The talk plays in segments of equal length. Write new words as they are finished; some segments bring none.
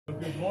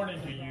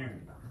morning to you.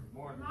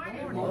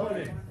 Good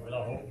morning. Well,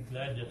 I hope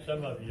glad that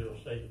some of you will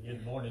say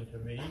good morning to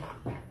me,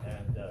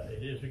 and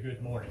it is a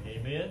good morning.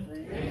 Amen?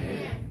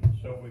 Amen.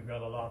 So we've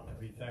got a lot to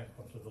be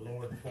thankful to the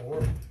Lord for,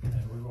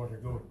 and we want to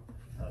go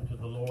to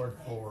the Lord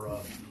for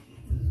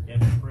in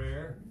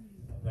prayer,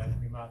 that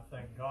we might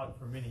thank God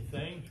for many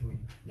things. We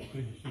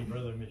good to see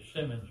Brother Miss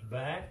Simmons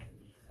back,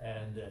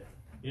 and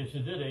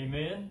isn't it?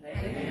 Amen?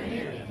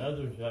 Amen. And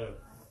others that have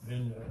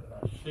been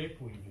sick,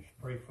 we just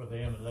pray for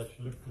them, and let's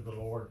look to the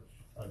Lord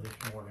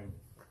this morning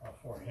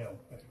for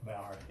help. Let's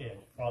bow our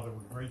heads. Father,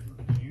 we're grateful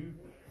to you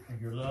for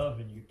your love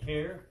and your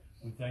care.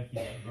 We thank you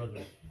that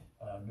Brother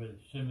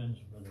Simmons,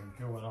 Brother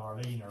Joe and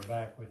Arlene are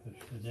back with us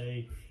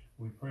today.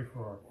 We pray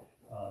for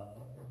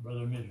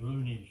Brother and Ms.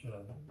 Looney's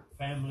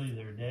family,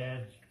 their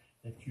dads,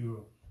 that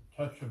you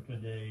touch them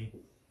today,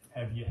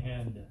 have your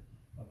hand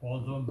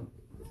upon them,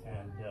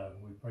 and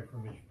we pray for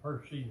Miss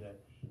Percy that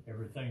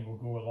everything will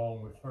go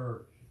along with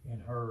her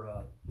in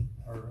her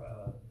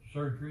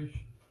surgeries.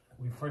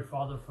 We pray,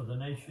 Father, for the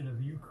nation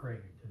of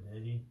Ukraine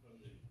today,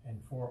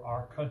 and for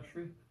our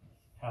country,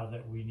 how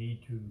we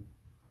need to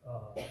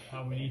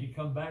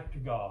come back to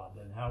God,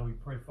 and how we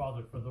pray,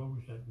 Father, for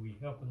those that we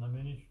help in the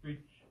ministry,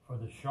 for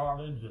the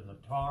Charlins and the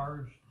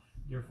Tars.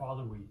 Dear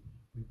Father, we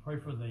pray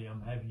for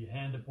them. Have your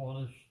hand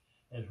upon us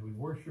as we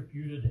worship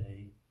you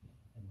today,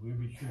 and we'll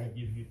be sure to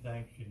give you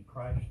thanks in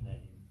Christ's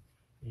name.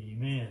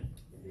 Amen.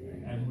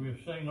 Amen. And we'll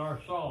sing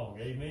our song,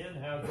 Amen,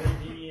 How Great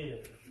He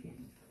Is.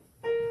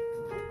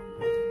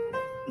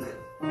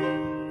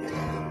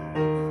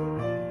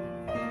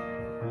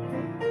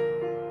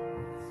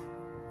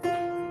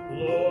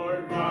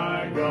 Lord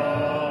my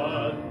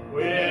God,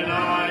 when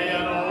I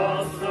in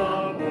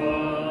awesome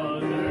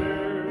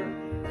wonder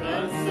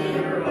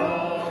consider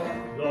all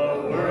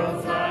the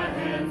worlds thy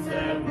hands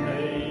have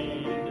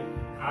made,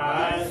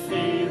 I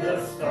see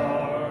the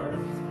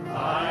stars,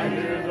 I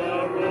hear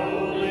the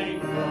rolling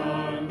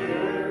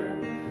thunder,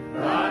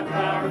 thy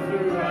power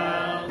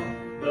throughout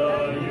the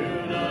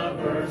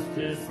universe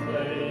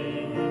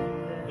displayed.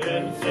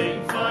 Then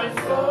sings my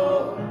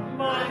soul,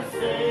 my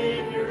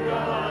Savior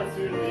God,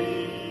 to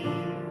thee.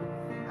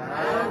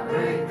 How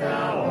great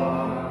thou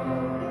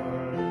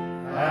art,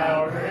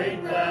 how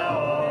great thou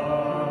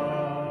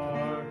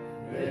art.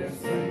 Then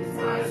sings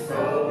my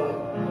soul,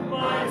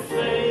 my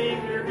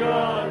Savior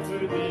God, to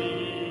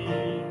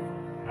thee.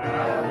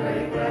 How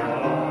great thou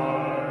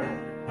art,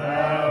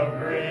 how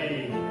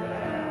great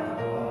thou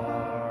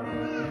art.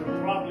 You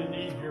probably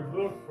need your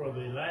book for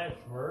the last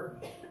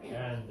verse,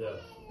 and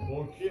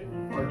won't you?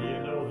 Or do you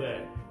know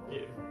that?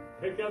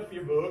 Pick up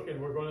your book, and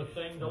we're going to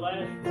sing the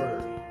last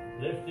verse.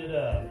 Lift it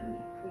up.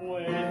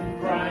 When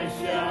Christ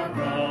shall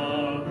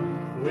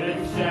come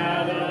with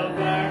shout of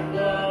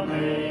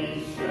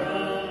acclamation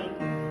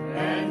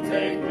and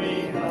take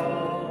me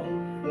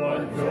home,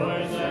 what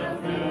joy shall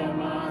fill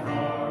my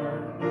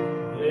heart?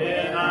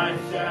 Then I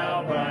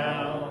shall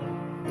bow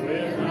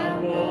with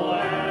humble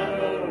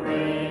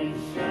adoration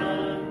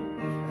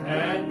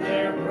and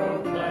there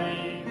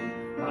proclaim,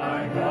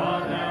 my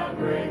God, how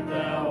great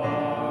thou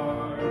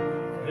art.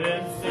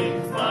 Then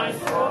sings my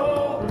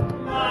soul,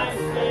 my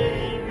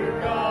Savior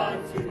God,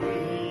 to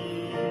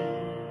thee.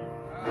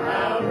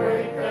 How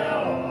great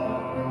thou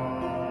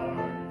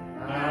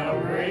art, how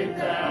great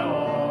thou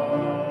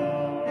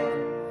art.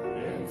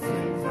 Then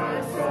sings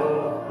my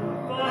soul,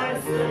 my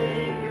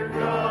Savior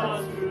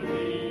God, to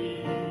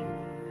thee.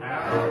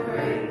 How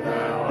great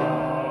thou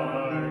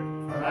art,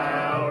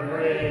 how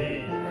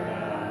great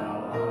thou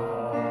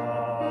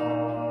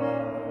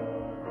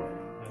art.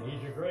 And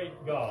he's a great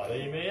God,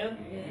 amen?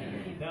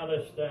 Amen. Now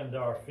let's stand to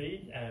our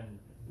feet and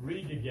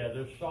read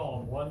together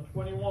Psalm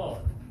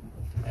 121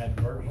 and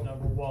verse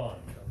number 1.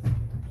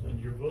 It's in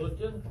your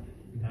bulletin,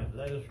 and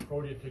let us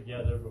quote it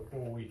together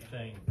before we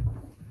sing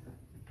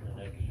the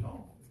next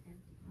song.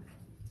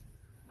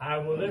 I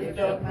will lift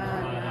up mine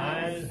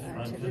eyes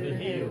unto the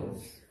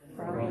hills,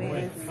 from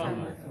whence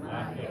cometh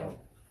my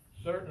help.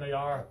 Certainly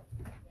our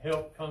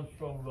help comes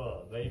from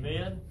love.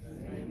 Amen?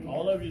 Amen.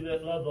 All of you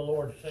that love the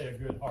Lord, say a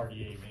good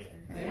hearty amen.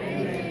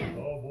 Amen.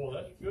 Oh boy,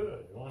 that's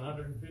good.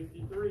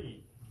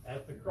 153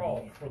 at the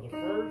cross for the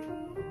first,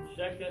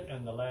 second,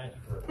 and the last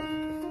verse.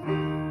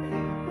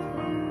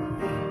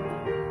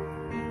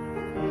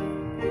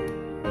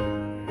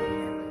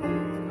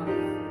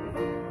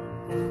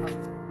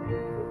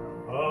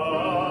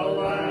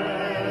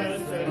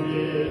 Alas, and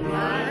did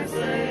my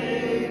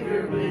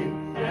Savior bleed,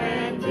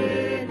 and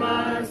did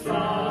my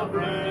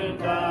sovereign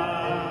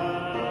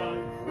die?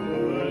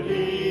 Would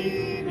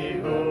he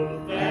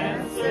devote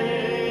that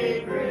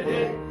sacred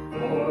day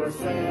for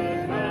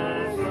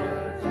sinners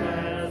such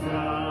as I?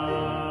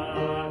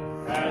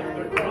 At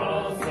the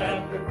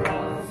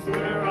cross,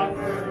 where I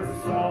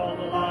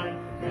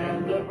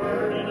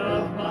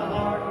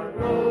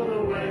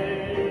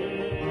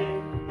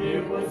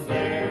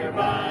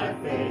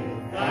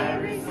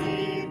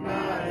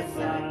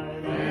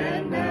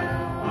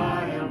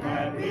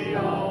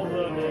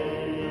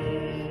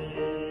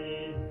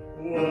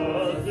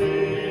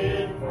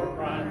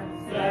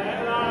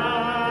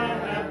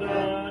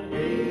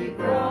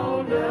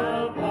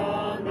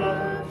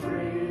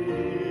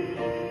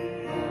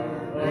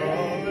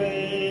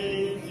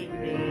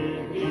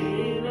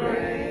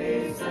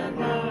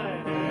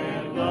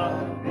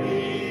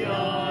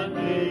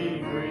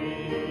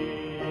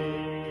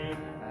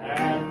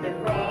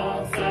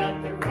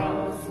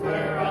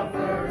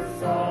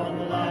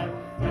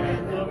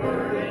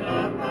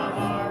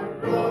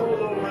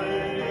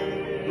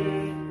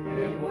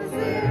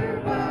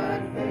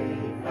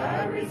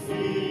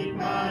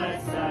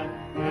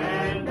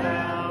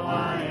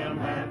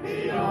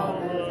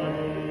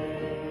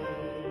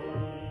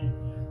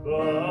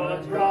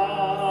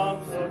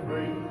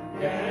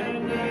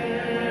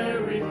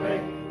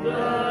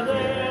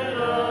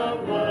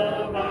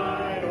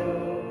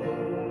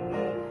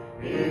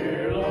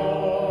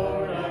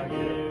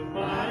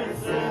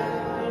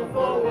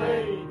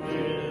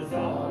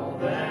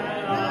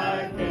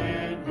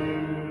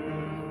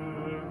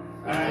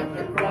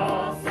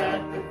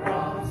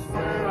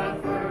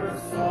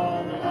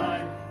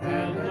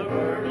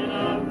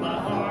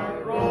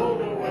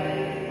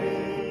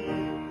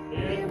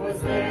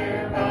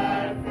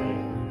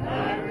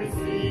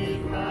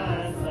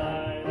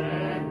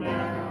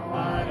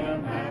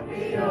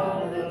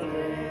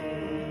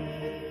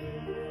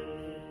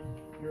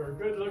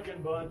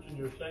good-looking bunch, and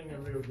you're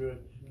singing real good.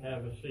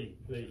 Have a seat,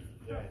 please.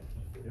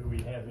 Do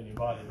we have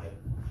anybody that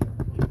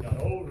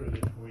got older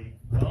this week,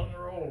 young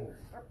or old,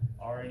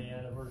 or any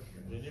anniversaries?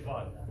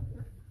 Anybody?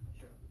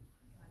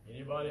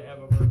 Anybody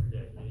have a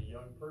birthday? Any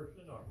young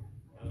person or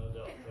an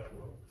adult that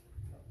will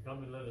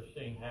come and let us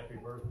sing happy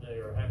birthday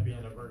or happy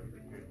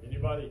anniversary?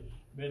 Anybody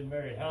been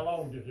married? How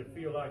long does it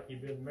feel like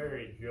you've been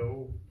married,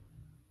 Joe?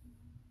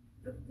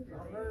 Not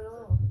very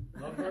long.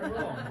 Not very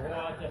long.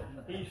 Boy,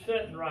 he's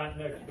sitting right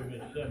next to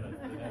Miss Simmons.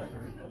 And that's the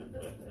reason he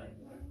said that.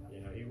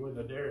 You know, he wouldn't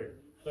have dared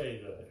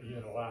say that. You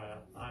know, I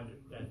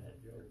understand that,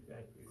 Joe.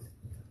 Thank you.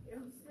 It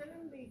will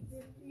soon be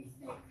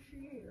 56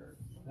 years.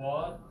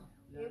 What?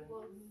 It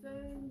will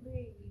soon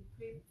be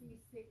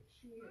 56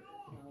 years.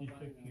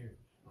 56 years.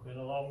 Been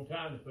a long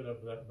time to put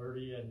up with that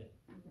birdie, and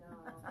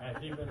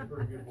has he been a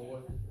pretty good boy?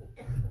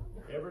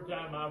 Every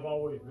time I've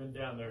always been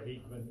down there,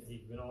 he's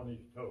been on his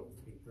toes.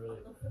 He's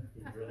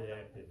really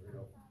acted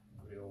real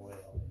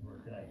well. We're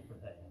glad for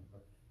that.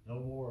 But no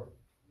more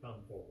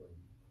come forward.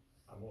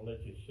 I'm gonna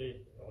let you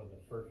sit on the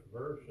first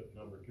verse of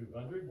number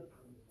 200.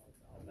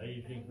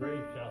 Amazing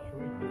grace, how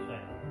sweet the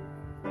sound.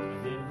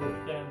 And then we'll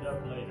stand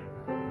up later.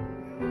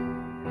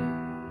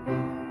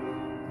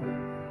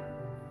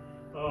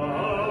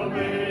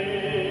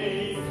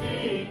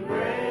 Amazing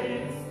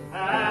grace,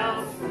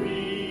 how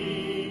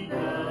sweet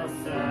the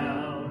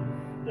sound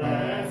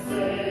that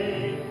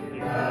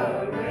saved a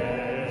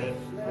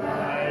wretch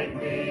like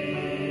me.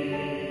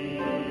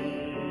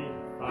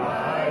 I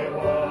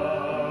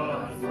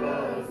once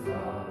was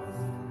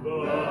lost,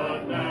 but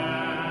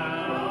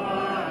now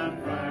I'm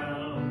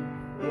found.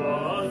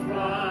 Was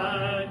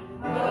blind,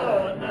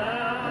 but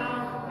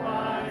now I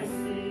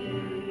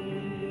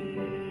see.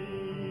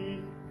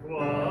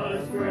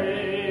 Was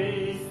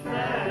grace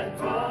that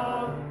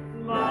taught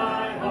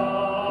my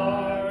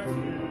heart to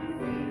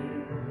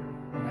fear,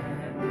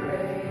 and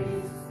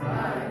grace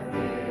my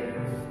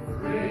fears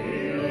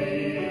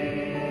relieve.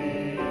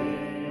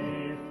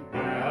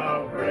 How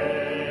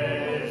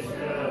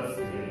precious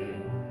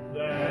did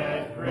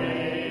that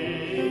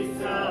grace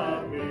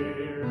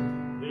appear,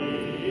 the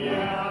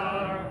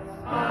hour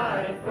I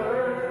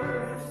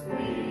first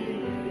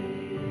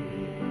believed.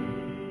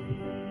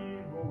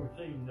 Well, we're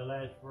singing the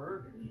last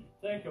verse.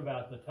 Think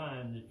about the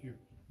time that your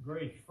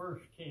grace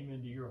first came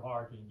into your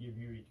heart and give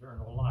you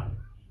eternal life.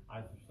 I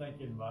was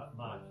thinking about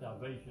my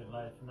salvation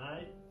last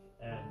night,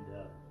 and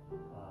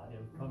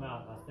it'll come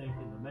out, I think,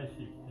 in the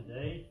message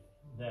today,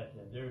 that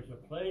there's a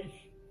place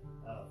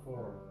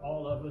for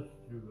all of us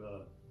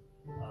to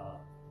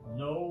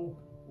know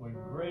when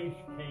grace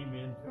came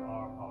into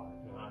our heart.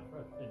 And I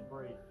trust and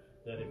pray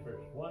that if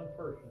there's one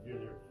person,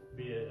 either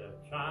be it a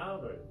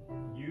child or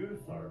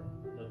youth or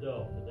an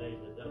adult today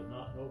that does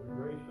not know the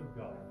grace of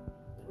God,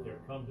 that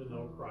they've come to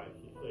know Christ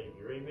as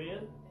Savior.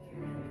 Amen?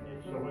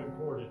 It's so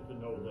important to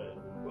know that.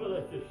 Well,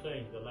 let's just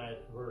sing the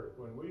last verse.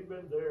 When we've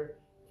been there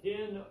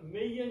 10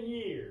 million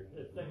years,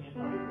 let's sing it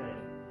like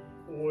that.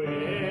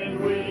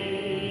 When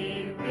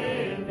we've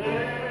been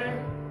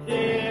there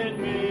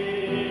 10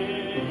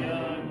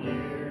 million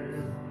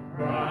years,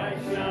 bright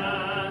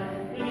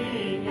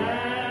shining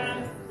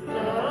as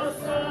the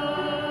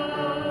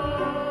sun,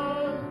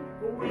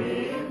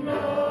 we've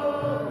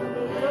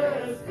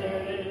numberless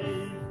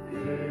days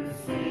to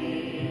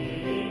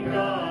sing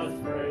God's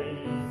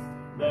praise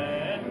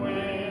than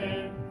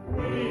when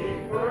we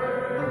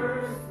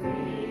first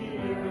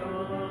begun.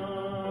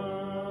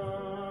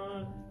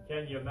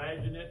 Can you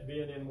imagine it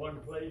being in one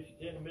place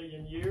 10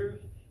 million years,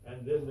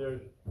 and then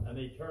there's an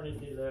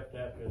eternity left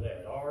after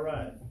that? All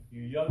right,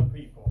 you young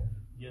people,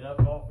 get up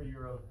off of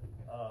your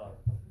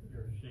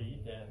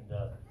seat and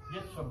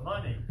get some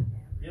money.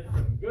 Get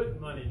some good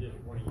money this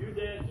morning. You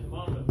dads and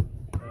mamas,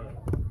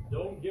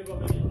 don't give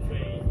them any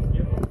change.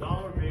 Give them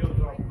dollar bills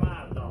or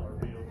 $5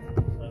 bills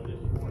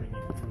this morning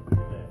if you do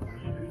that. Will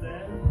you do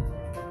that?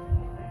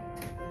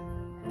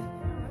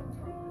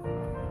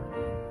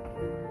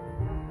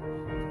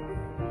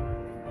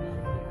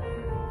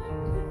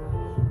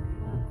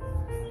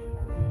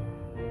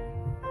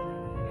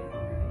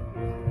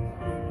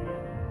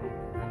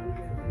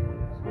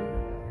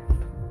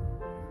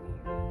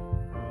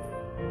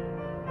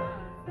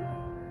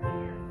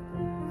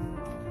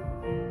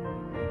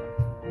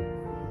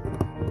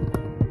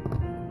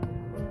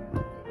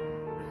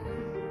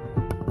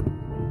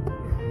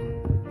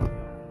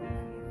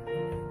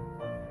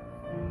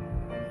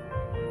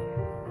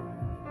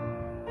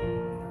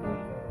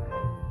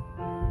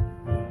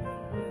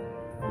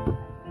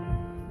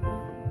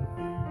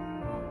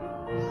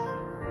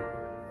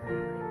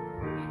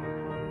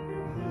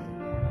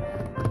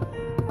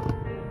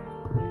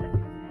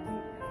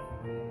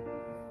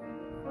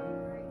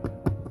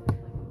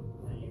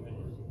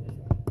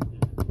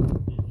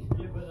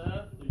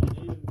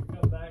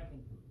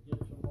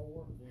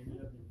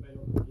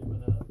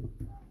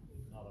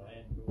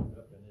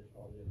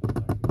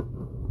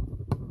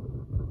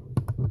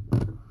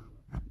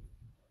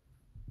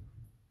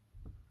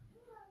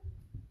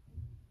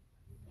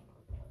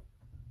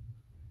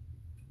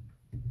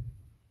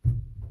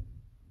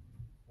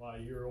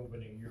 you're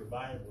opening your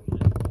Bibles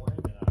this morning,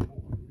 and I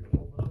hope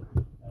you'll open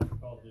them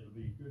because it'll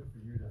be good for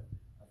you to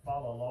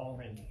follow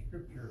along in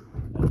Scripture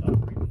as I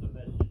preach the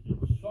message.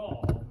 It's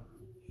Psalm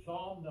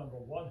number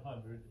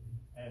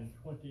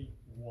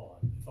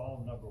 121.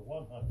 Psalm number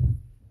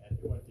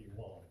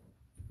 121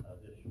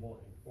 this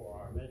morning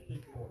for our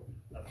message for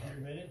a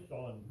few minutes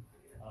on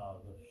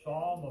the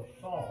Psalm of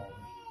Psalms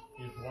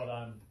is what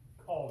I'm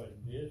calling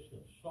this,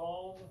 the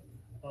Psalm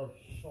of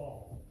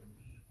Psalms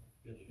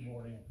this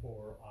morning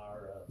for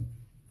our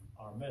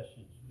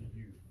message to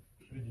you.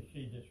 Good to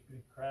see this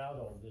big crowd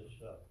on this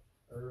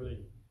early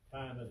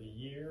time of the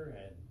year,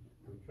 and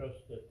we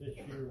trust that this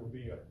year will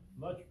be a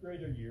much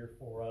greater year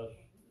for us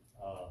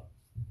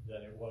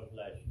than it was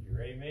last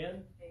year.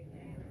 Amen?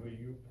 Amen. Will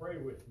you pray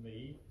with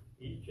me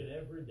each and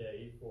every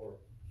day for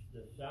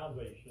the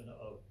salvation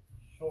of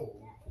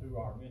souls through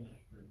our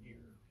ministry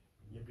here?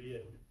 You be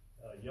a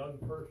young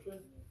person,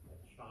 a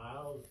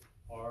child,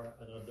 or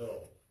an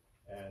adult.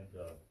 And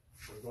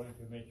we're going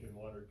to mention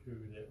one or two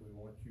that we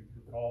want you to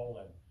call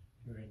and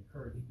to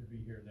encourage to be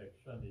here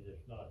next Sunday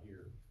that's not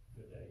here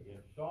today. In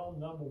Psalm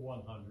number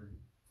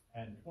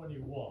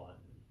 121,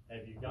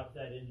 have you got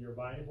that in your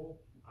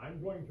Bible? I'm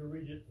going to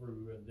read it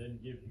through and then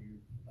give you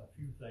a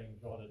few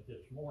things on it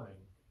this morning,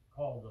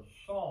 called the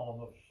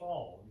Psalm of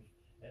Psalms.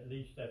 At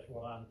least that's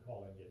what I'm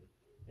calling it.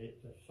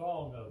 It's a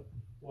song of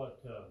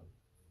what,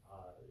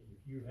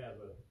 if you have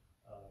a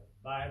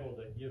Bible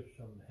that gives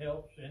some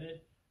helps in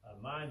it,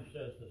 mine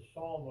says the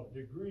Psalm of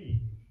Degrees,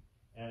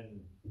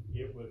 and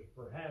it was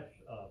perhaps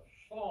a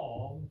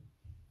psalm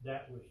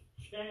that was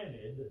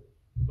chanted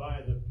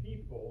by the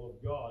people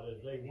of God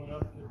as they went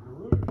up to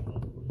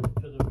Jerusalem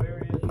to the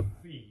various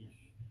feasts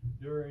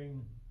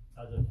during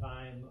the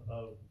time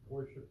of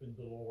worshiping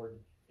the Lord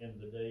in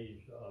the days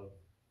of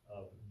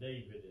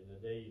David, in the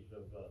days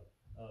of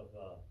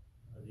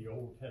the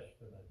Old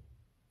Testament.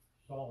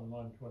 Psalm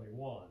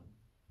 121.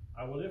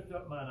 I will lift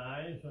up mine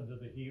eyes unto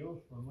the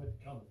hills, from which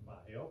cometh my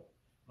help.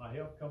 My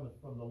help cometh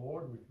from the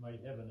Lord, which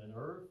made heaven and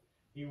earth.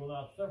 He will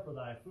not suffer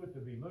thy foot to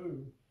be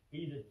moved.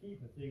 He that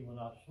keepeth thee will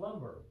not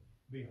slumber.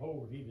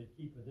 Behold, he that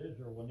keepeth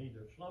Israel will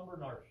neither slumber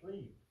nor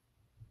sleep.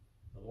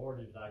 The Lord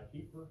is thy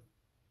keeper.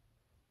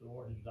 The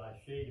Lord is thy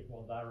shade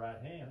upon thy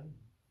right hand.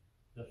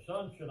 The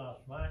sun shall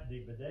not smite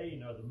thee by day,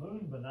 nor the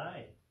moon by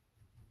night.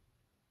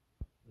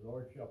 The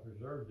Lord shall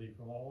preserve thee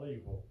from all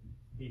evil.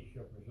 He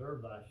shall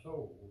preserve thy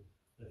soul.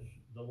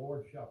 The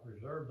Lord shall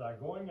preserve thy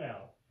going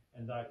out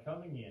and thy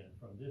coming in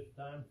from this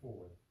time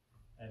forth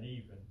and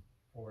even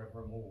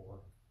forevermore.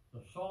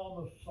 The Psalm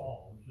of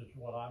Psalms is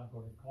what I'm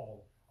going to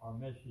call our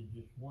message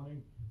this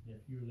morning.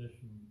 If you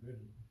listen good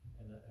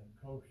and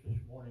close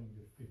this morning,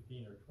 just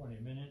 15 or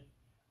 20 minutes,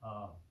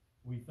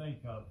 we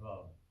think of,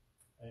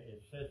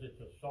 it says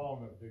it's a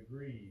song of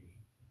degrees,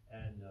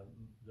 and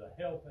the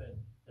help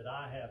that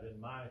I have in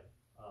my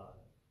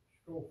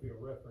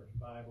Schofield Reference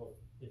Bible,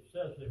 it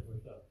says it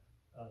was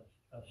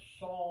a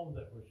psalm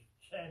that was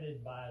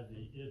chanted by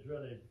the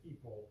Israeli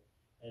people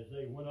as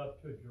they went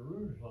up to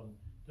Jerusalem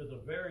to the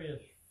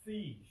various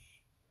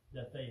feasts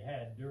that they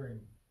had during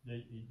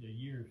the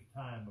year's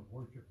time of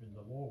worshiping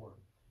the Lord.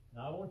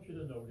 Now I want you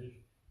to notice,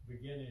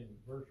 beginning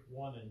verse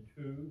 1 and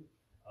 2,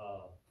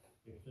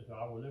 it says,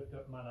 I will lift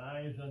up mine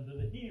eyes unto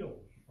the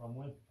hills, from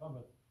whence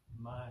cometh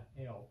my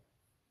help.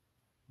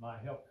 My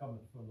help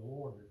cometh from the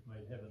Lord, which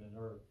made heaven and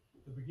earth.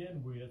 To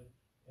begin with,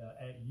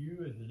 at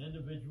you as an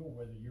individual,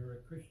 whether you're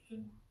a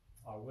Christian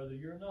or whether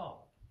you're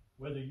not,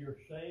 whether you're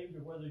saved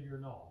or whether you're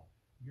not,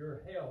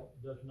 your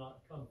help does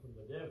not come from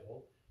the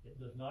devil. It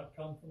does not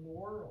come from the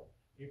world.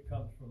 It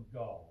comes from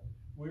God.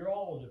 We're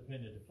all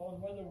dependent upon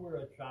whether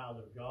we're a child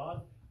of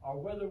God or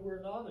whether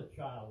we're not a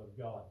child of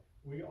God.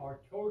 We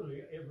are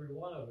totally, every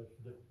one of us,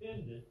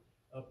 dependent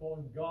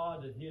upon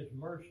God and His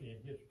mercy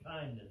and His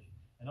kindness.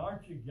 And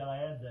aren't you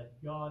glad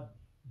that God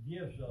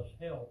gives us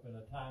help in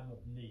a time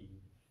of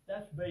need?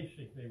 That's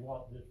basically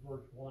what this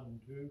verse 1 and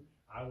 2,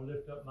 I will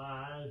lift up my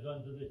eyes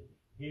unto the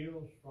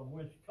hills, from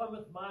whence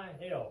cometh my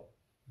help.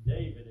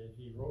 David, as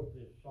he wrote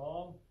this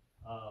psalm,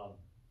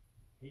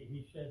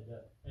 he said,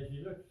 as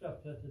he looks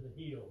up to the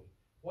hills,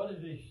 what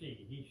does he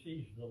see? He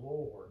sees the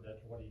Lord.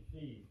 That's what he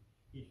sees.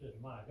 He says,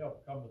 my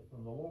help cometh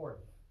from the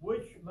Lord,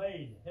 which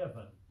made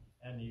heaven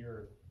and the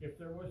earth. If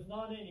there was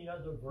not any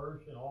other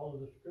verse in all of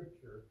the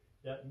Scripture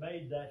that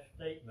made that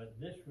statement,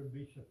 this would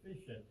be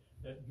sufficient,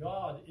 that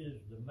God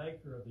is the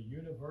maker of the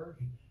universe.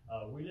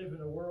 We live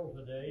in a world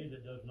today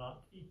that does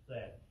not teach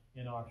that.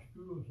 In our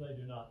schools, they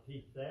do not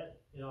teach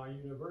that. In our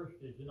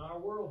universities, in our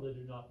world, they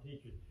do not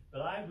teach it.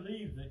 But I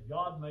believe that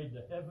God made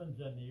the heavens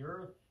and the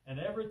earth and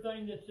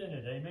everything that's in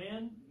it.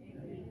 Amen?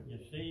 Amen. You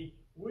see,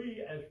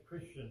 we as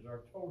Christians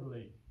are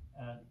totally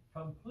and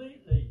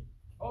completely,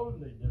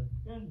 totally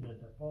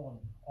dependent upon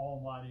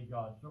Almighty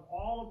God. So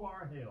all of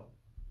our help,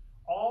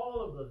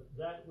 all of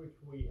that which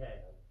we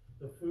have,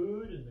 the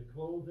food and the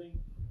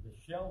clothing, the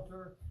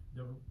shelter,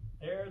 the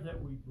air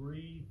that we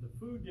breathe, the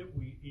food that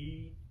we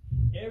eat,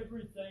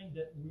 everything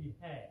that we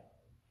have,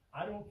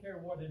 I don't care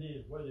what it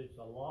is, whether it's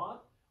a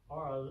lot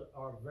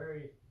or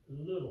very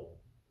little,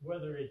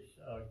 whether it's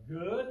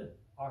good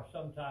or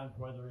sometimes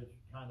whether it's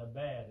kind of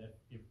bad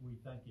if we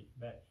think it's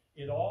bad.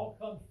 It all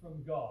comes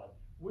from God.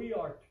 We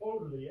are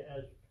totally,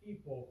 as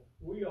people,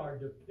 we are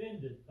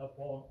dependent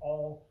upon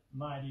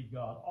Almighty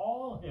God.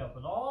 All help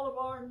and all of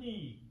our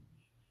needs,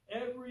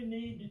 every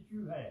need that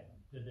you have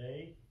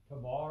today,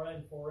 tomorrow,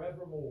 and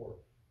forevermore,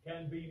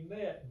 can be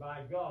met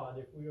by God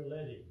if we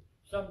let Him.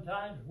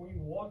 Sometimes we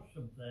want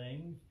some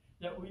things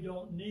that we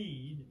don't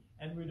need,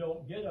 and we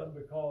don't get them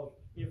because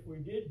if we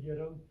did get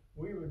them,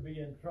 we would be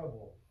in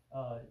trouble.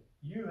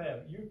 You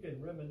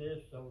can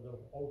reminisce of the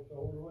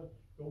older one,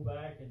 go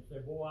back and say,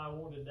 boy, I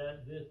wanted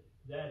that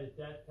at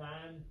that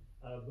time,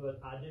 but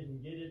I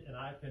didn't get it, and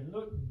I can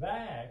look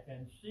back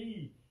and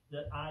see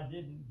that I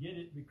didn't get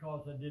it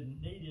because I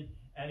didn't need it,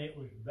 and it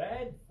was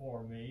bad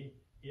for me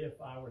if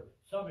I were.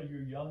 Some of you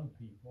young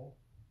people,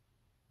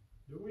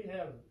 we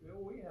have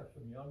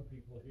some young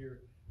people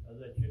here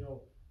that, you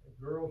know,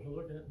 girls are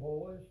looking at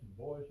boys, and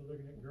boys are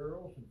looking at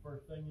girls, and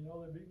first thing you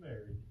know, they'll be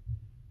married.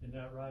 Isn't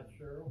that right,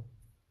 Cheryl?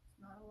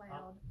 It's not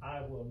allowed.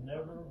 I will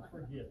never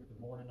forget the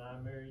morning I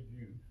married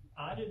you.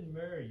 I didn't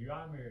marry you.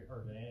 I married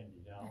her to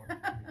Andy. Now,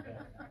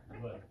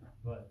 but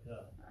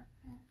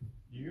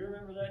do you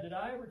remember that? Did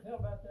I ever tell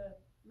about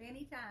that?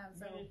 Many times.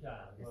 Many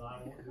times. Well,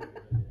 I won't do it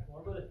in this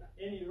one. But if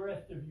any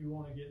rest of you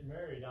want to get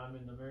married, I'm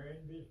in the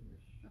marrying business.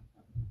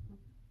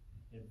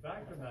 In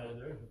fact,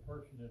 there's a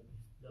person that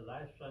the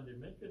last Sunday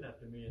mentioned that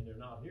to me, and they're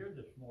not here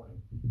this morning.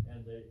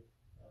 And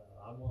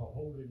I'm going to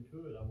hold him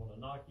to it. I'm going to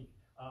knock him.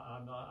 I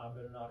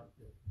better not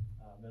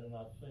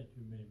say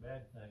too many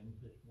bad things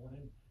this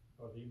morning,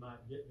 because he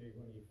might get me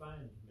when he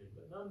finds me.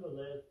 But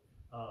nonetheless,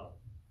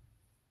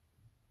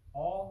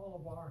 all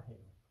of our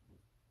help,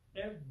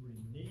 every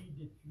need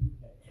that you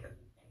have,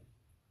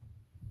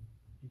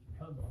 it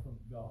comes from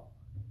God.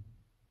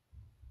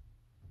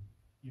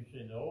 You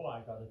say, no,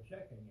 I got a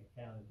checking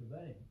account at the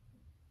bank.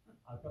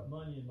 I've got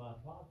money in my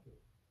pocket.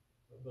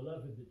 But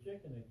beloved, the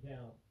checking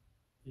account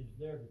is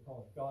there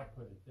because God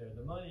put it there.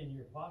 The money in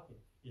your pocket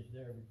is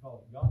there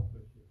because God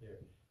puts it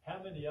there.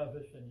 How many of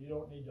us, and you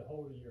don't need to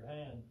hold in your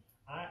hand,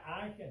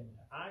 I can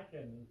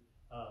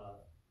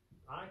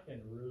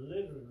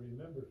literally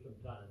remember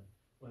sometimes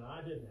when I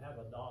didn't have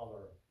 $1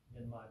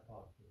 in my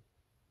pocket.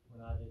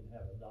 When I didn't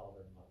have $1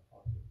 in my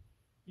pocket.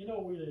 You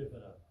know, we live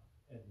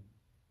in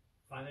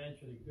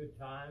financially good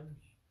times,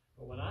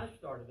 but when I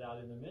started out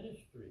in the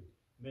ministry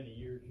many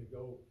years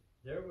ago,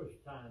 there was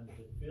times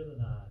that Phil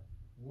and I,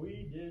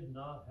 we did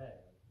not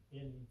have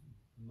any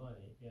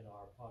money in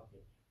our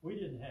pocket. We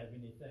didn't have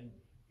anything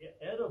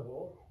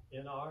edible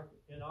in our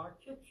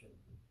kitchen.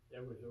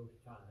 There was those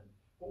times.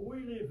 But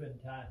we live in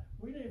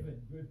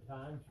good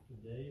times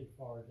today as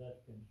far as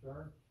that's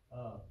concerned.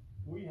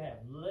 We have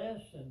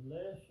less and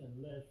less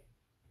and less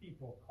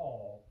people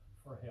call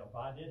for help.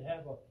 I did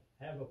have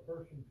a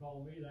person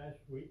call me last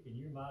week, and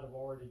you might have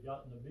already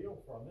gotten the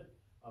bill from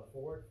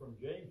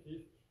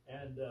James's.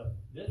 And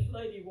this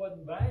lady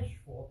wasn't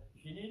bashful.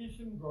 She needed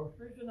some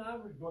groceries, and I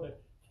was going to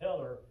tell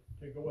her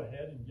to go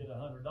ahead and get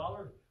 $100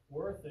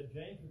 worth at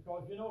James,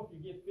 because, you know, if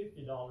you get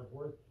 $50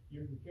 worth,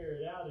 you can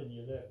carry it out in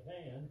your left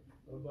hand.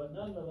 But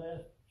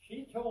nonetheless,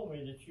 she told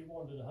me that she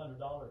wanted $100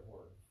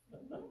 worth.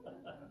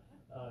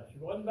 She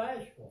wasn't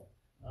bashful.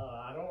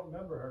 I don't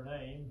remember her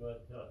name,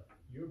 but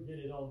you'll get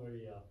it on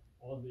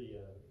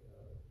the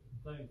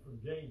thing from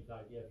James,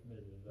 I guess,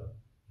 Mrs.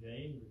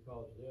 Jane,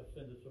 because they'll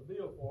send us a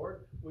bill for it.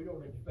 We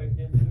don't expect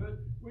them to do it.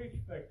 We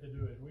expect to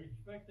do it. We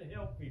expect to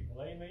help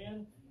people.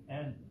 Amen?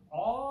 And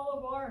all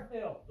of our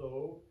help,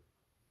 though,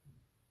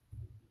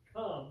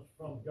 comes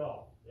from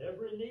God.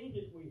 Every need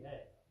that we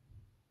have,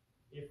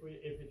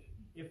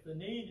 if the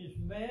need is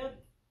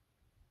met,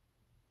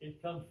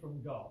 it comes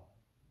from God.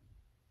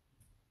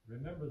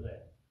 Remember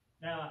that.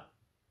 Now,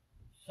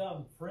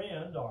 some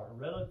friend or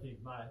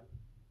relative might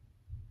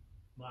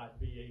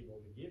be able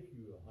to give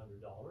you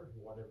 $100 or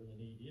whatever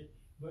the need is,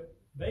 but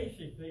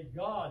basically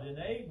God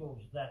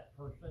enables that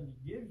person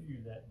that gives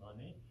you that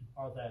money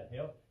or that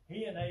help.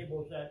 He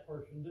enables that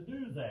person to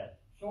do that.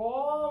 So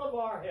all of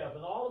our help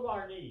and all of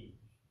our needs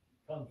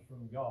comes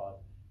from God.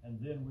 And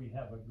then we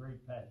have a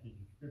great passage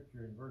of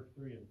Scripture in verse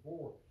 3 and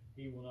 4.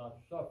 He will not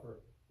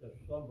suffer the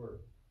slumber.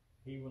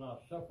 He will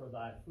not suffer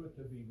thy foot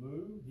to be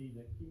moved. He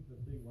that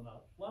keepeth thee will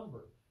not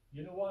slumber.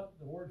 You know what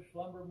the word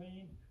slumber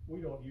means?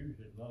 We don't use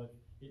it much.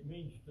 It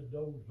means to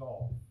doze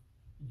off.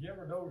 Did you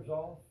ever doze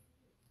off?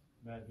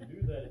 Now, if you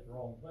do that at the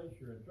wrong place,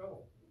 you're in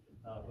trouble.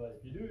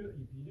 But if you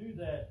do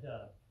that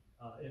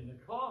in the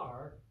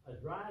car,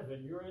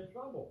 driving, you're in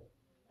trouble,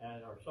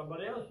 or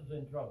somebody else is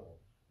in trouble.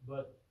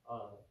 But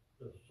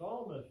the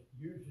psalmist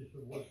uses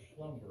the word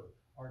slumber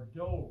or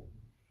doze.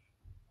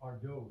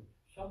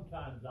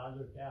 Sometimes I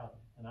look out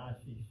and I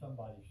see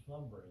somebody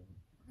slumbering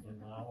in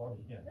my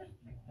audience,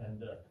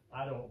 and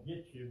I don't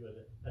get you,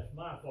 but that's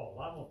my fault.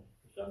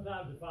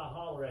 Sometimes if I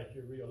holler at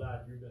you real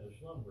loud, you've been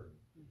slumbering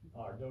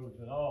or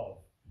dozing off.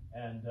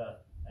 And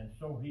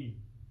so he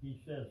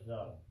says,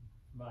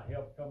 my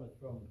help cometh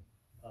from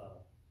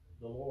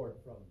the Lord,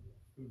 from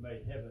who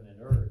made heaven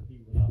and earth. He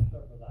will not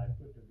suffer thy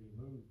foot to be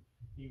moved.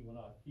 he will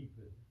not keep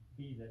it.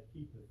 He that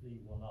keepeth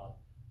thee will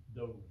not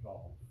doze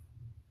off.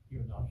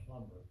 He will not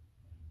slumber.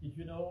 Did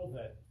you know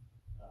that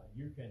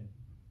you can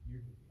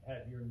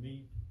have your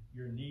need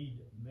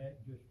met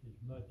just as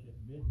much at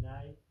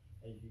midnight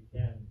as you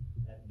can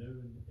at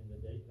noon in the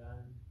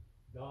daytime?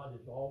 God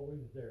is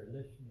always there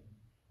listening.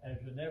 And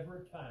there's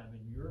never a time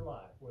in your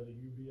life, whether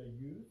you be a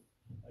youth,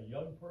 a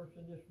young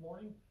person this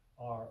morning,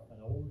 or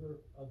an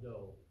older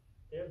adult,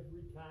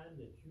 every time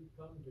that you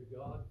come to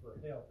God for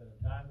help in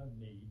a time of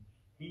need,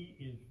 He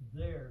is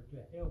there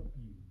to help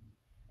you,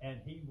 and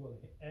He will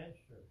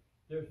answer.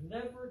 There's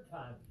never a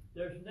time,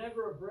 there's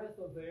never a breath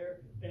of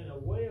air and a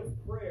way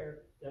of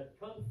prayer that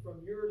comes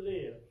from your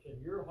lips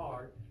and your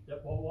heart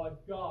that, well,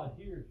 what God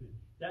hears it.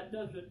 That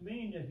doesn't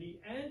mean that He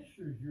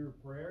answers your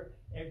prayer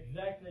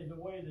exactly the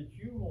way that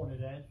you want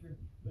it answered,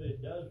 but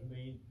it does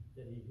mean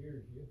that He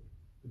hears you,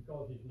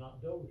 because He's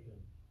not dozing.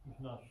 He's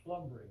not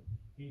slumbering.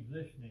 He's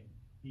listening.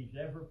 He's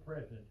ever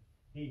present.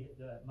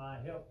 My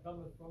help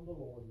cometh from the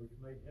Lord, which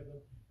made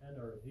heaven and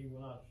earth. He will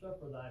not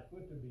suffer thy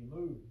foot to be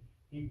moved.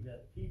 He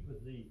that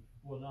keepeth thee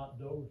will not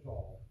doze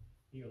off.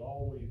 He'll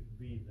always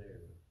be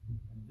there.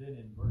 And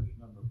then in verse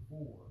number 4,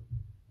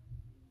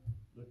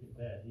 look at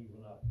that. He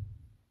will not,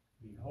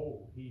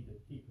 behold, he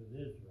that keepeth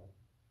Israel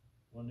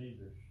will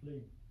neither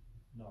sleep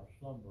nor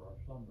slumber, or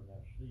slumber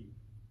nor sleep.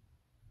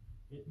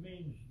 It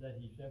means that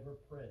He's ever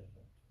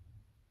present.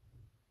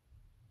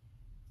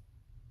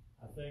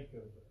 I think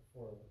of,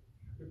 for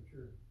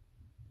Scripture,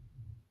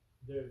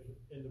 there's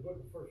in the book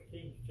of 1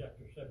 Kings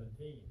chapter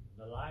 17,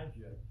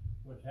 Elijah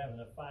was having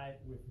a fight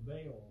with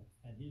Baal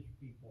and his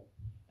people.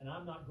 And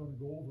I'm not going to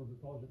go over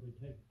because it would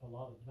take a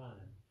lot of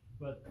time.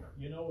 But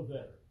you know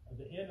that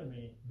the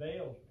enemy,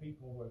 Baal's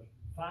people, was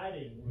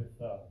fighting with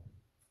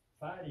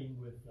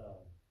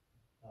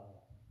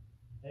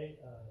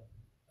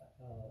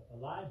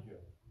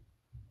Elijah.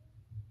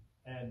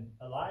 And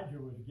Elijah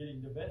was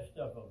getting the best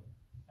of them.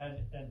 And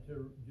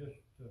to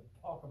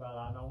talk about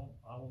it,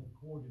 I won't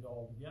quote it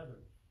all together,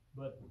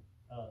 but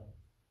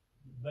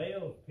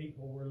Baal's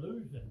people were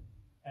losing,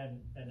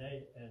 and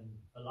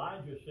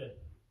Elijah said,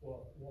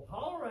 well,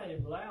 holler at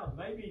him loud.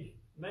 Maybe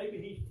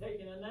he's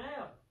taking a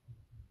nap.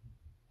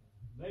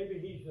 Maybe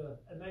he's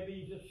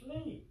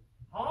asleep.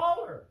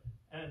 Holler,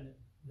 and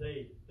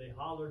they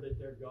hollered at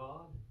their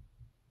God,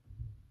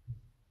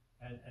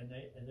 and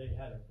they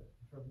had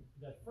from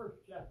that first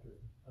chapter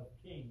of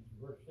Kings,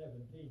 verse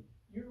 17.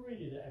 You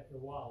read it after a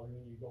while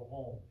when you go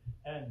home.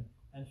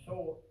 And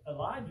so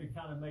Elijah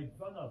kind of made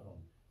fun of them.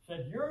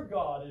 Said, your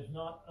God is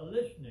not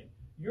listening.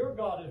 Your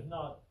God is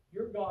not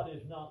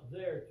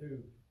there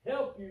to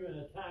help you in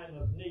a time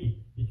of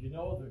need. Did you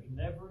know there's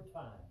never a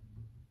time,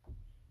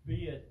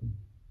 be it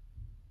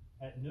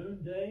at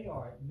noonday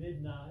or at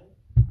midnight,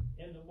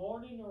 in the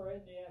morning or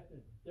in the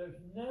afternoon, there's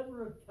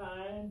never a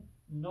time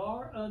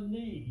nor a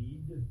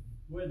need,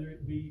 whether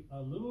it be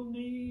a little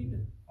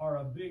need or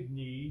a big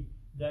need,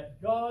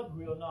 that God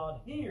will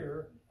not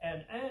hear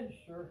and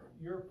answer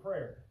your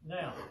prayer.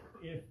 Now,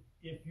 if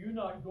you're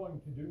not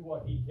going to do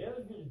what He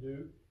tells you to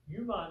do,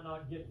 you might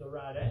not get the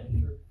right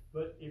answer.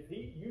 But if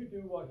you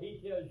do what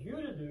He tells you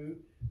to do,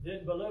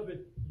 then,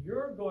 beloved,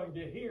 you're going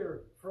to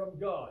hear from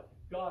God.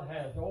 God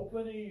has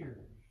open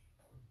ears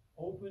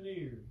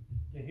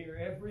to hear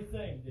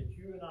everything that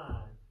you and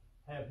I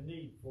have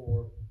need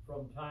for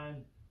from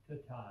time to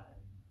time.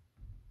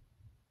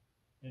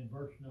 In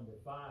verse number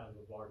 5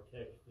 of our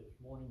text this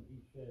morning,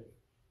 he says,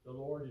 the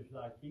Lord is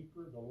thy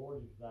keeper, the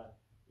Lord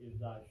is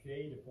thy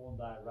shade upon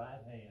thy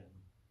right hand.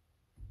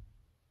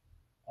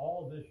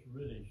 All this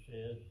really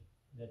says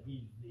that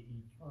He's the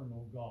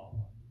eternal God.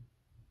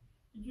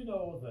 Did you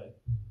know that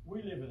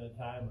we live in a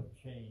time of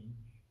change?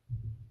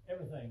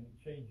 Everything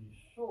changes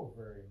so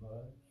very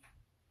much.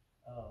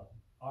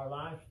 Our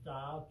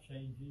lifestyle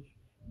changes.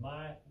 In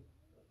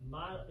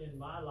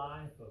my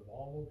life of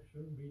almost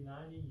soon be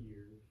 90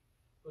 years,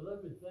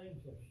 beloved,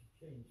 things have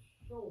changed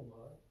so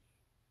much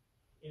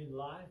in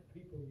life.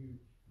 People,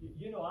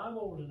 I'm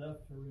old enough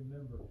to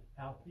remember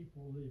how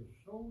people lived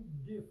so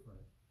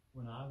different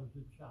when I was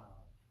a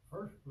child.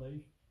 First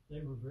place,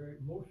 the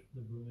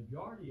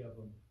majority of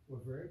them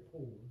were very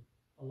poor.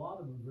 A lot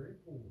of them were very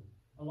poor.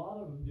 A lot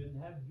of them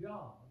didn't have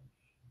jobs.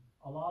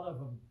 A lot of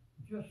them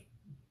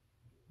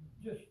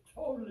just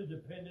totally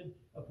depended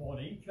upon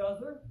each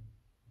other,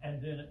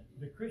 and then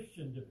the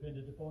Christian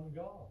depended upon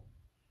God.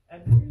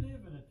 And we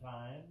live in a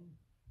time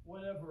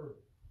whenever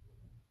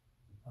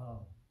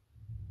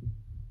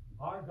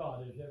our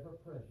God is ever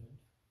present.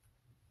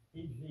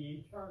 He's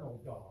the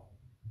eternal God.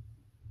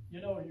 You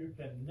know, you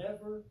can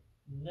never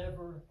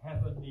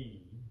have a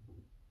need,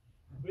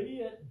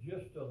 be it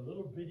just a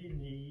little bitty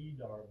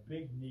need or a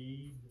big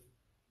need.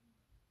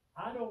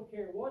 I don't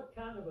care what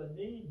kind of a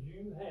need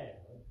you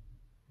have,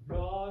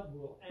 God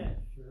will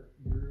answer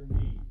your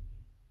need.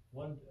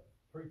 One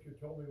preacher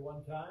told me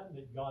one time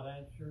that God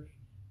answers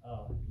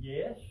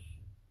yes,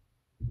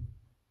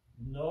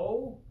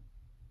 no,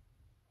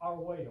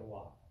 or wait a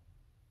while.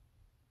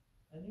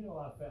 And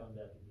I found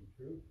that to be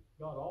true.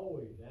 God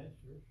always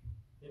answers.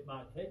 It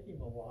might take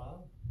Him a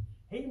while.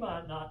 He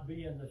might not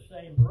be in the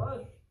same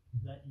rush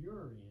that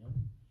you're in.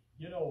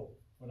 You know,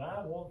 when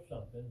I want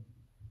something,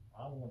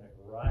 I want it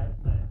right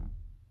now.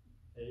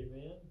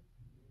 Amen?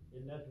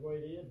 Isn't that the way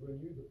it is?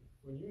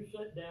 When you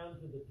sit down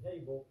to the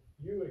table,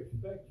 you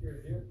expect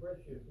your dear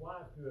precious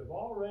wife to have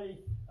already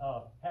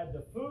had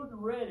the food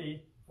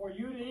ready for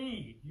you to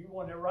eat. You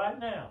want it right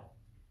now.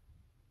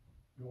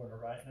 You want it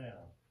right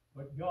now.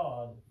 But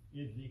God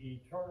is the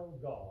eternal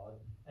God,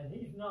 and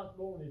He's not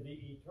only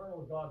the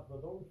eternal God for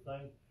those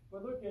things,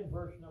 but look in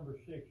verse number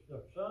 6.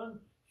 The sun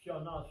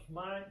shall not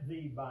smite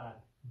thee by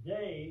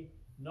day,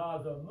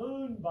 nor the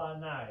moon by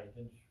night.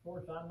 And of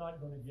course, I'm not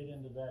going to get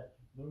into that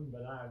moon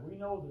by night. We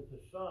know that the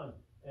sun,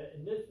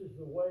 and this is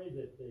the way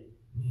that the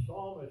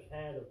psalmist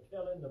had of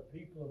telling the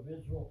people of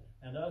Israel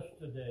and us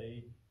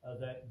today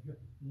that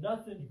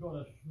nothing's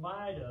going to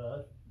smite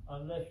us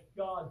unless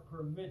God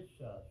permits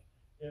us.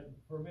 It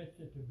permits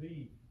it to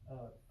be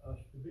us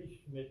to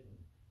be smitten.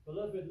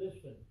 Beloved,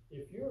 listen,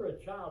 if you're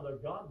a child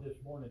of God this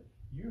morning,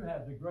 you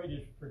have the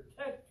greatest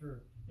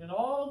protector in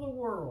all the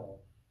world.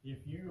 If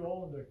you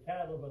owned a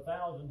cattle of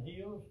 1,000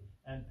 hills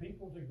and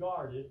people to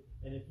guard it,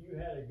 and if you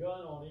had a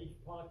gun on each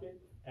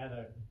pocket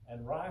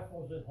and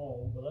rifles at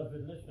home,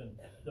 beloved, listen,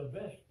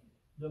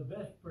 the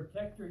best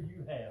protector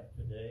you have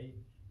today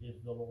is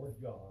the Lord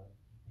God.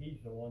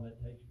 He's the one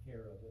that takes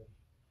care of us.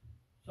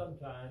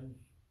 Sometimes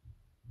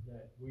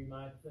that we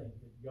might think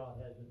that God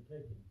hasn't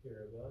taken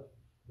care of us,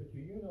 but do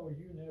you know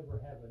you never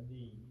have a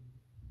need?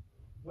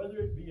 Whether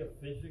it be a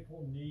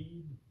physical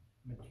need,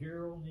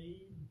 material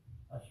need,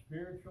 a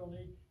spiritual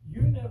need,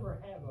 you never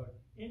have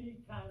any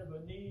kind of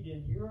a need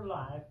in your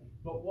life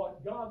but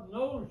what God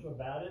knows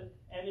about it.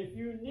 And if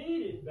you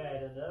need it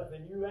bad enough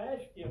and you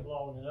ask Him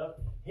long enough,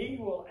 He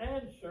will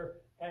answer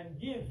and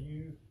give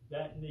you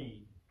that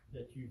need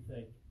that you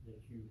think that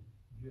you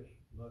just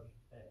must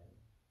have.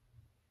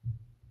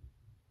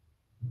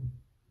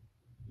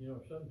 You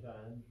know,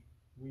 sometimes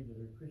we that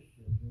are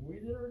Christians and we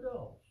that are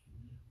adults,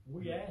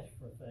 we ask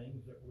for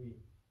things that we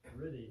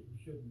really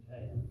shouldn't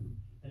have.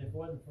 And if it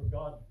wasn't for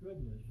God's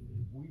goodness,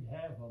 we'd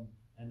have them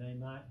and they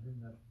might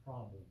bring us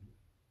problems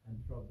and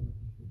trouble.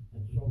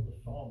 And so the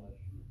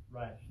psalmist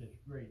writes this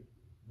great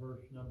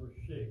verse number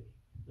 6.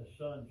 The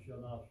sun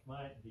shall not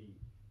smite thee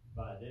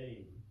by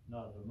day,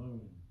 nor the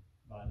moon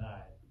by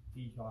night.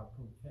 He's our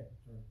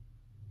protector.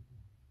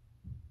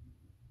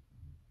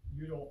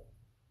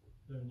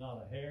 There's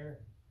not a hair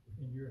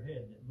in your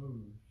head that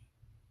moves,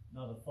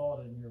 not a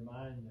thought in your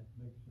mind that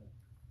makes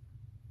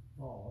a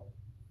thought,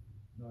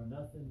 nor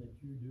nothing that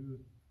you do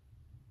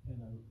in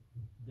a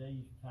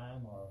day's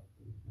time or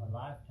a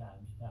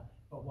lifetime's time,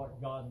 but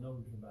what God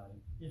knows about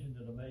it. Isn't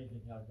it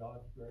amazing how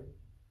God's great?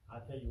 I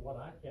tell you what,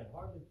 I can't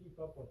hardly keep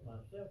up with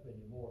myself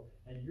anymore,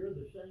 and you're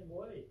the same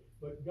way.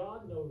 But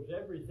God knows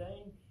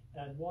everything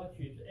and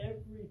watches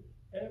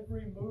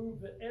every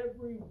move that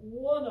every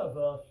one of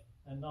us,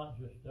 and not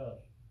just us,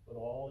 but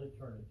all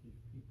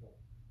eternity's people.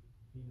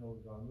 He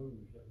knows our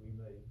moves that we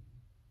make.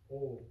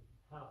 Oh,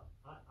 how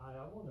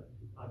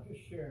I'm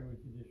just sharing with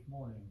you this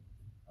morning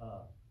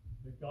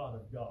the God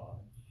of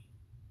gods.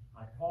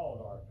 I called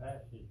our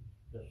passage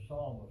the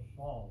Psalm of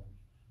Psalms,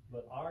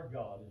 but our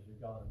God is the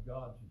God of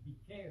gods, and He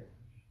cares.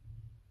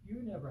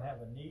 You never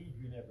have a need,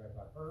 you never have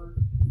a hurt,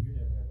 you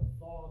never have a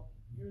thought,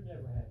 you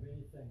never have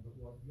anything but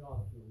what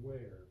God's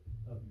aware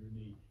of your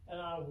need. And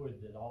I would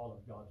that all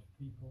of God's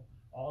people,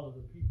 all of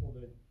the people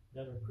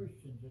that are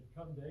Christians that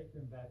come to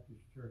Acorn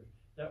Baptist Church,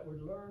 that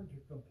would learn to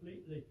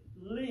completely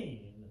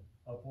lean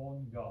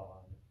upon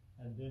God.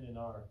 And then in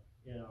our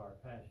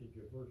passage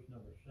of verse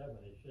number 7,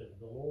 it says,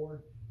 the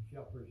Lord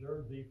shall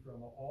preserve thee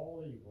from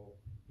all evil.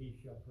 He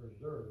shall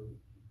preserve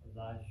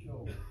thy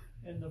soul.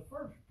 In the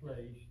first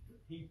place,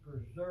 He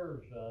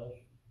preserves us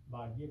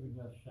by giving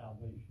us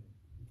salvation.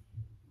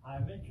 I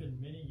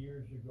mentioned many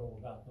years ago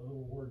about the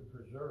little word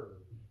preserve.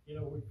 You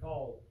know, we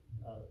call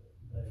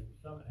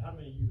how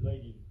many of you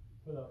ladies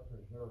put up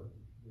preserves?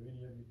 Do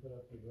any of you put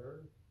up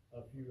preserves?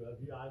 A few of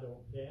you. I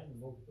don't can,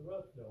 and most of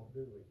us don't,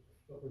 do we?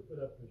 But we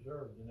put up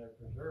preserves, and they're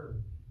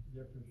preserved.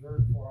 They're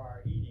preserved for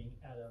our eating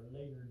at a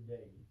later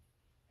date.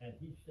 And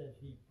He says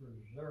He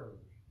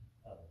preserves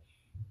us.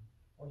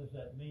 What does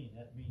that mean?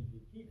 That means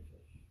He keeps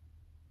us.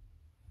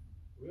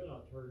 We'll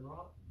not turn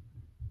rotten.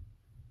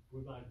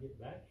 We might get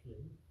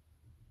backslidden.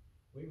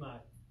 We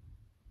might,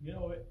 do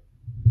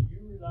you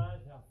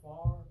realize how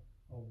far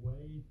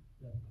away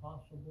that's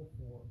possible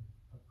for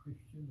a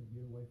Christian to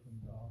get away from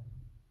God?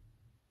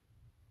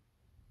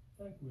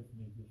 Think with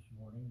me this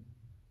morning,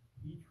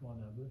 each one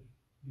of us.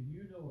 Do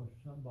you know of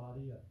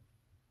somebody,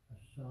 a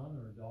son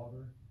or a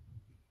daughter,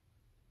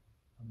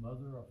 a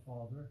mother or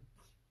father,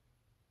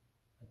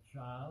 a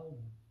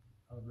child,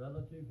 a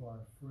relative or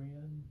a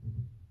friend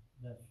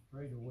that's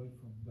strayed away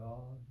from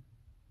God?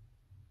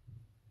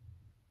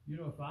 You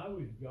know, if I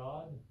was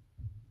God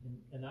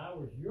and I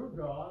was your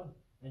God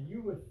and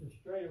you was to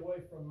stray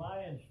away from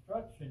my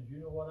instructions, you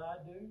know what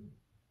I'd do?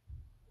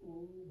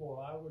 Ooh,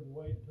 boy, I wouldn't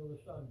wait until the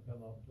sun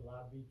come up till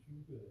I beat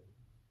you good.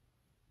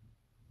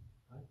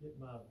 I'd get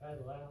my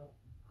paddle out,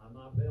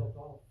 my belt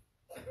off,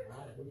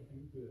 I would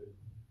do good.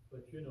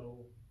 But you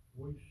know,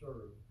 we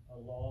serve a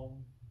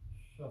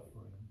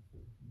long-suffering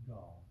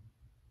God.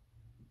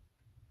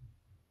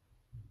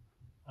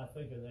 I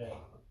think of that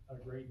a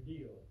great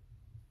deal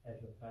as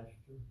a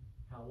pastor,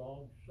 how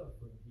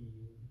long-suffering He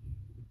is.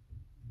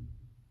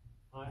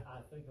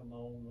 I think of my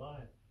own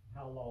life,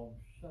 how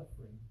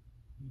long-suffering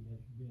He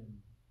has been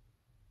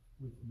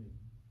with me.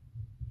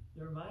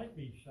 There might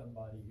be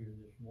somebody here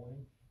this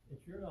morning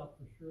that you're not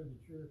for sure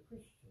that you're a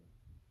Christian.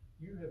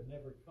 You have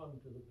never come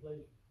to the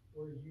place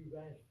where you've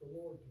asked the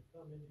Lord to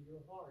come into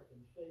your heart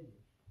and save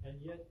you. And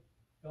yet,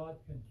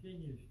 God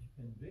continues to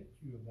convict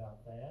you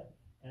about that,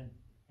 and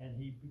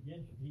He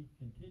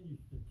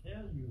continues to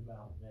tell you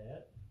about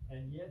that,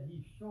 and yet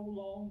He's so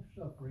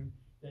long-suffering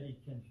that He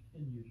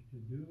continues to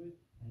do it,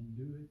 and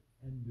do it,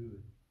 and do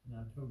it. And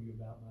I told you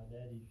about my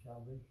daddy's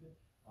salvation.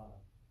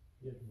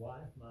 His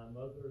wife, my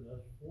mother, and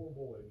us 4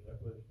 boys that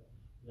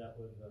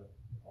was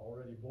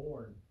already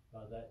born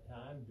by that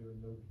time during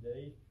those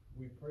days.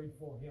 We prayed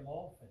for him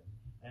often.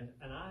 And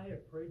I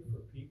have prayed for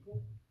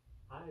people.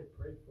 I have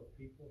prayed for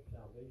people's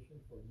salvation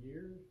for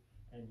years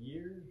and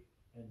years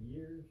and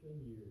years and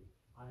years.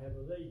 I have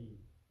a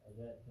lady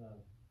that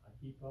I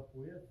keep up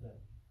with.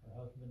 Her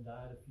husband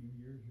died a few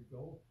years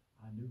ago.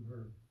 I knew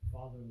her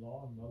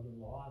father-in-law and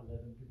mother-in-law. I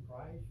led them to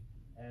Christ.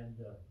 And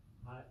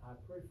I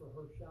pray for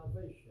her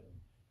salvation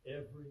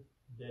every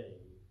day.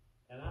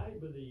 And I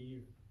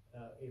believe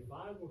if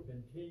I will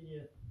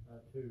continue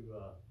to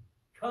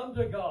come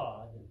to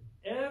God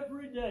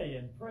every day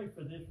and pray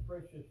for this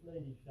precious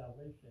lady's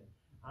salvation,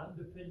 I'm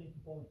depending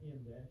upon Him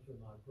to answer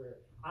my prayer.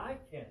 I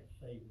can't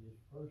save this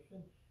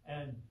person,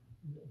 and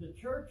the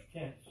church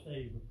can't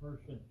save a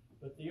person,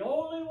 but the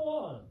only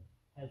one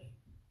that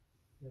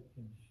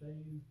can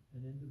save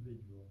an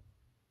individual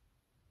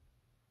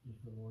is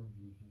the Lord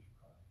Jesus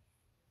Christ.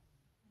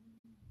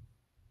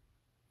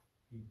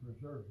 He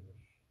preserves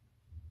us.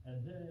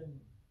 And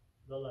then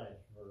the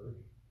last verse,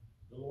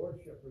 the Lord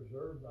shall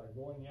preserve thy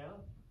going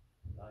out,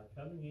 thy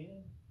coming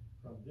in,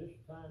 from this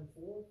time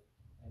forth,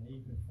 and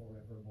even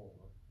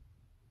forevermore.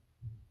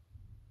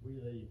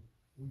 We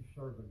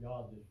serve a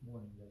God this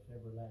morning that's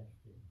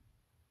everlasting.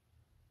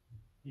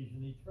 He's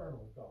an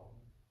eternal God.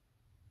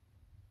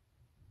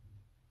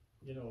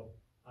 You know,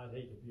 I'd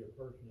hate to be a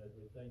person that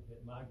would think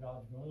that my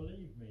God's going to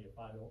leave me if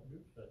I don't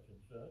do such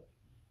and such.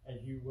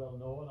 As you well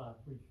know, and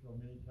I've preached so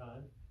many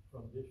times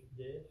from this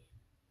desk,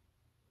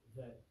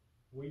 that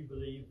we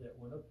believe that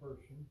when a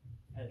person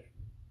has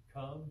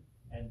come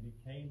and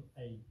became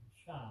a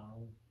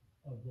child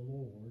of the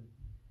Lord,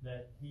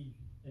 that he's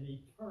an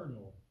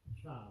eternal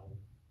child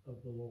of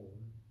the Lord,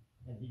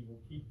 and He will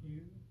keep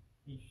you.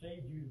 He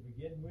saved you to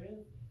begin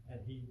with, and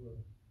He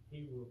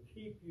will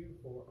keep you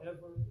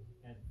forever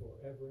and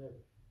forever and ever.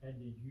 And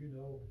did you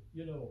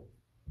know,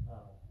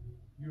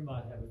 you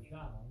might have a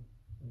child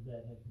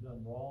that has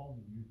done wrong,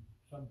 and you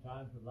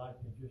sometimes would like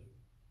to just,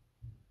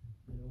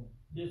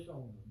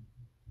 disown them.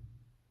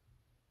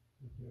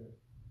 But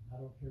I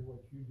don't care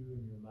what you do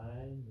in your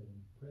mind and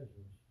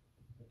presence,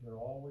 but they're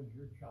always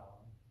your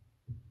child.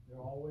 They're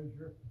always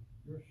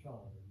your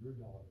son or your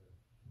daughter.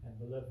 And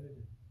beloved,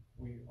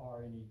 we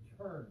are an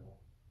eternal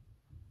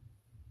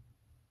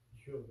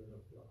children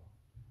of God.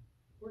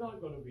 We're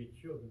not going to be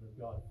children of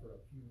God for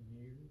a few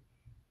years.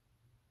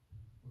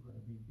 We're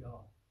going to be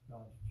God's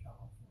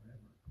child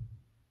forever.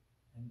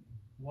 And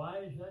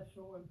why is that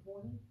so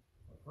important?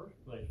 In the first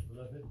place,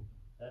 beloved,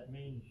 that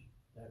means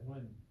that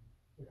when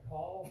the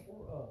call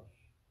for us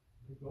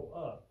to go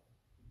up,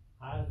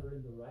 either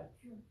in the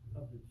rapture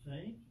of the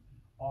saints,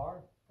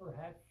 or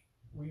perhaps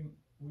we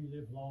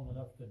live long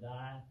enough to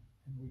die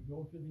and we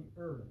go to the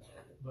earth,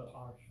 but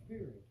our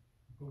spirit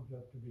goes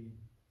up to be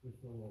with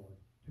the Lord.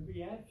 To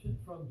be absent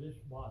from this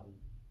body,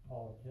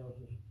 Paul tells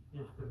us,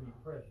 is to be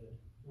present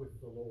with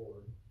the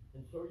Lord.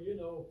 And so,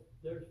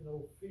 there's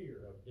no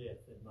fear of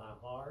death in my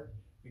heart,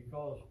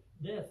 because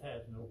death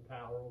has no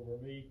power over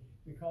me,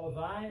 because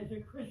I, as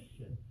a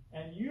Christian,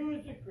 and you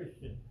as a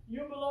Christian,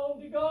 you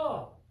belong to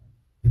God.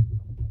 And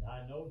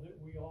I know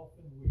that we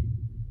often weep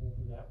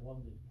over that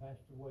one that's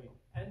passed away,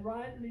 and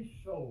rightly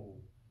so,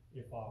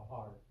 if our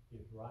heart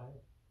is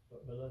right.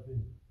 But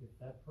beloved, if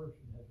that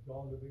person has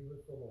gone to be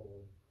with the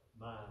Lord,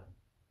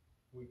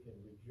 we can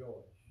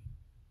rejoice.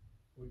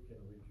 We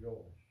can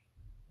rejoice.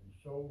 And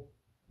so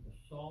the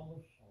Psalm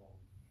of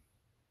Songs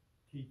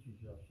teaches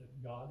us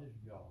that God is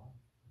God,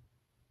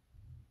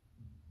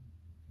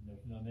 and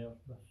there's none else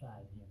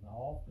beside Him.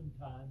 Now,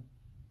 oftentimes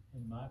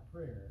in my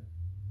prayer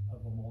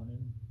of a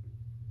morning,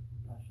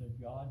 I said,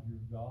 God,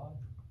 you're God,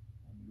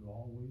 and you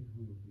always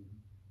will be.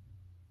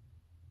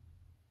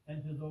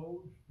 And to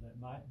those that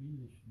might be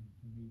listening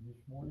to me this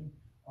morning,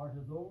 or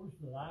to those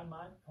that I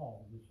might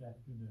call this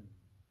afternoon,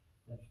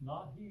 that's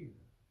not here,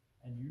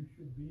 and you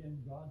should be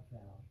in God's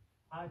house,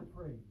 I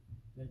pray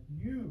that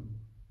you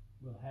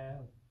will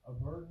have a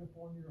burden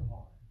upon your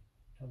heart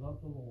to love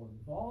the Lord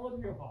with all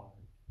of your heart,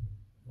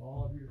 with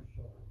all of your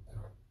soul,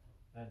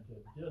 and to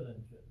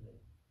diligently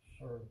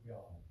serve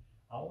God.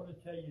 I want to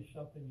tell you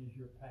something as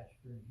your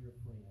pastor, as your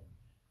friend.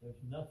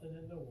 There's nothing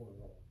in the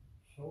world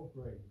so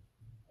great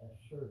as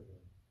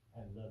serving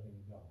and loving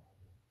God.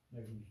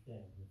 Maybe you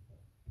stand with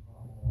us.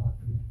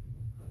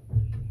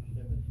 Mr.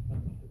 Simmons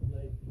comes to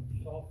play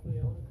softly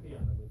on the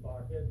piano with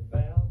our heads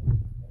bowed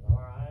and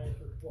our eyes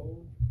are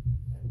closed,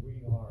 and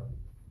we are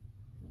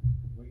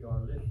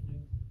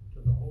listening to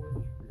the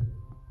Holy Spirit.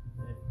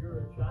 And if you're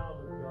a child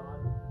of God,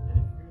 and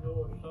if you know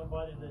of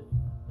somebody that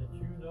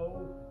you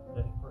know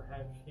that's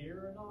perhaps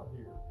here or not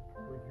here,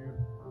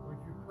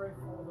 would you pray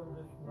for them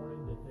this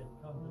morning that they'd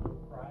come to know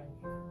Christ?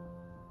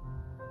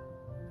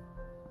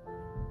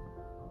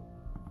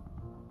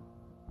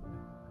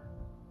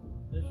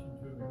 Listen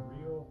to me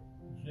real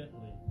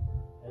gently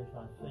as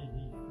I say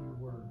these few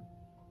words.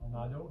 And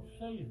I don't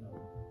say them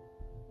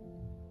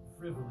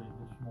frivolly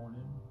this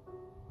morning.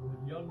 But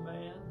young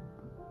man,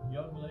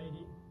 young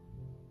lady,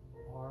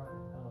 or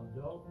an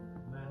adult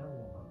man or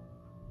woman,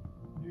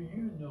 do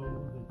you know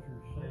that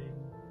you're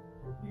saved?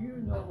 Do you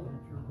know that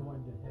you're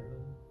going to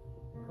heaven?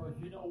 Because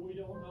we don't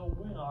know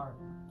when our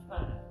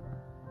time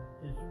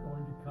is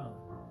going to come.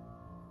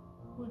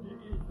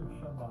 Is there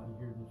somebody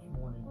here this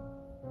morning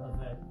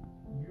that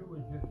you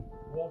would just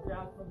walk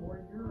out from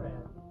where you're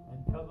at and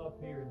come up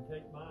here and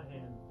take my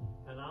hand,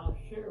 and I'll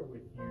share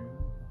with you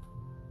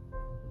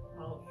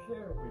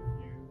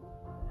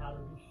how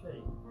to be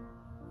saved.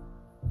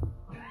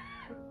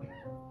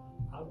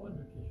 I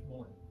wonder this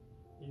morning,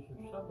 is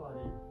there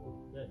somebody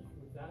that's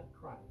without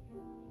Christ?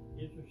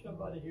 Is there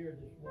somebody here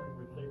this morning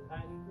who would say,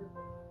 Pastor,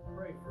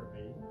 pray for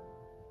me.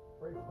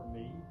 Pray for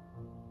me.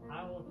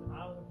 I want to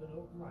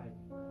know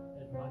Christ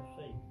as my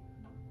Savior.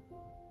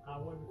 I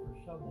wonder for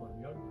someone,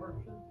 young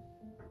person,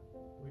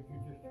 would you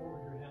just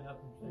hold your hand up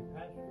and say,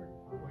 Pastor,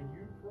 when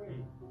you pray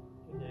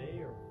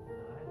today or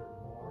tonight or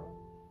tomorrow,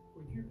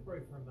 would you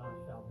pray for my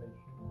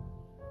salvation?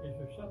 Is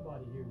there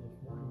somebody here this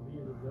morning,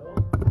 be it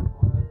adult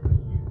or a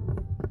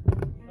youth?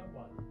 Is there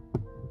somebody?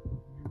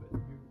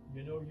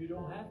 You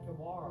don't have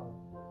tomorrow.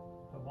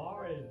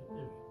 Tomorrow is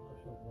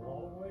a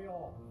long way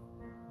off.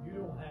 You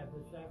don't have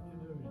this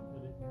afternoon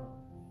until it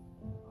comes.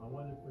 I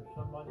wonder for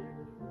somebody here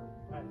this morning,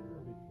 Pastor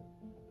Lisa,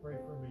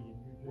 pray for me, and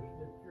you just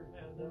lift your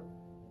hand up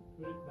and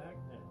put it back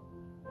down.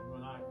 And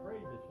when I pray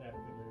this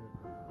afternoon,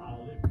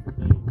 I'll lift your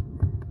name.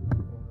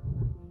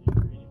 Is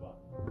there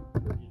anybody?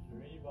 Is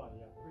there anybody?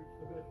 I preach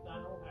the best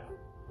I know how.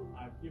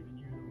 I've given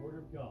you the Word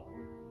of God,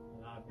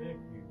 and I beg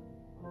you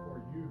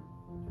for you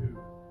to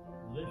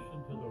listen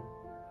to the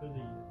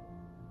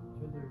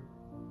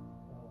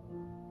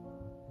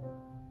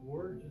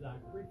words that I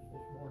preached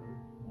this morning,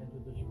 and to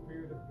the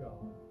Spirit of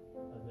God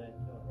that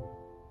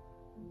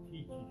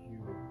teaches you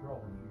and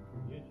draws you.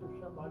 Is there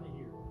somebody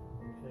here who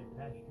say,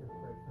 Pastor,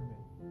 pray for me?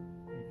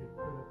 You just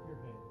put up your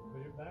hand.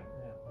 Put it back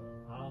now.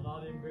 I'll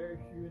not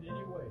embarrass you in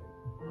any way.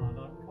 I'll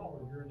not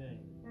call your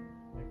name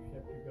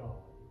except to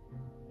God.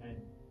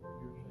 And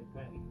you'll say,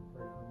 Pastor,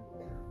 pray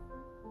for me.